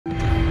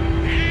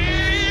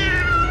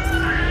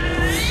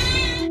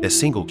A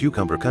single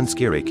cucumber can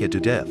scare a kid to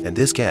death, and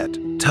this cat,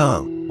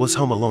 Tom, was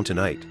home alone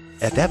tonight.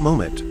 At that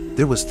moment,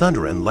 there was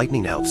thunder and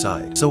lightning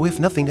outside, so if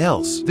nothing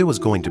else, there was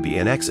going to be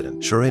an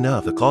accident. Sure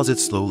enough, the closet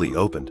slowly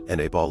opened and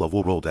a ball of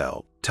wool rolled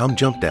out. Tom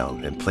jumped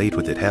down and played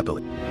with it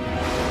happily.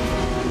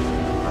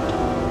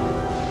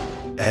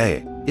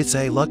 Hey, it's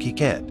a lucky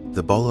cat.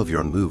 The ball of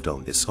yarn moved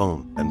on its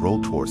own and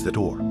rolled towards the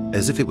door,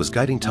 as if it was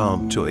guiding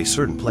Tom to a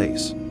certain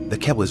place. The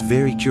cat was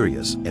very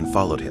curious and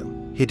followed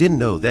him. He didn't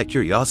know that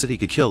curiosity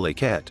could kill a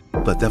cat,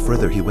 but the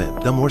further he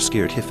went, the more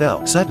scared he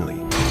felt. Suddenly,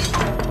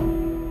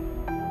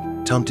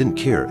 Tom didn't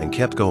care and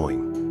kept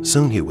going.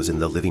 Soon he was in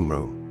the living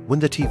room when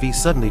the TV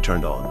suddenly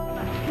turned on.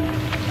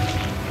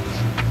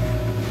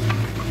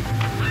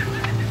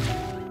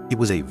 It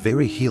was a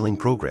very healing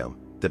program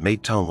that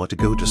made Tom want to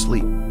go to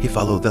sleep. He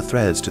followed the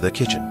threads to the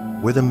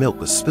kitchen, where the milk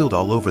was spilled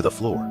all over the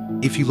floor.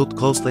 If you looked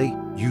closely,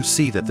 you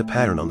see that the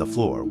pattern on the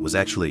floor was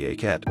actually a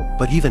cat.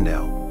 But even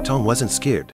now, Tom wasn't scared.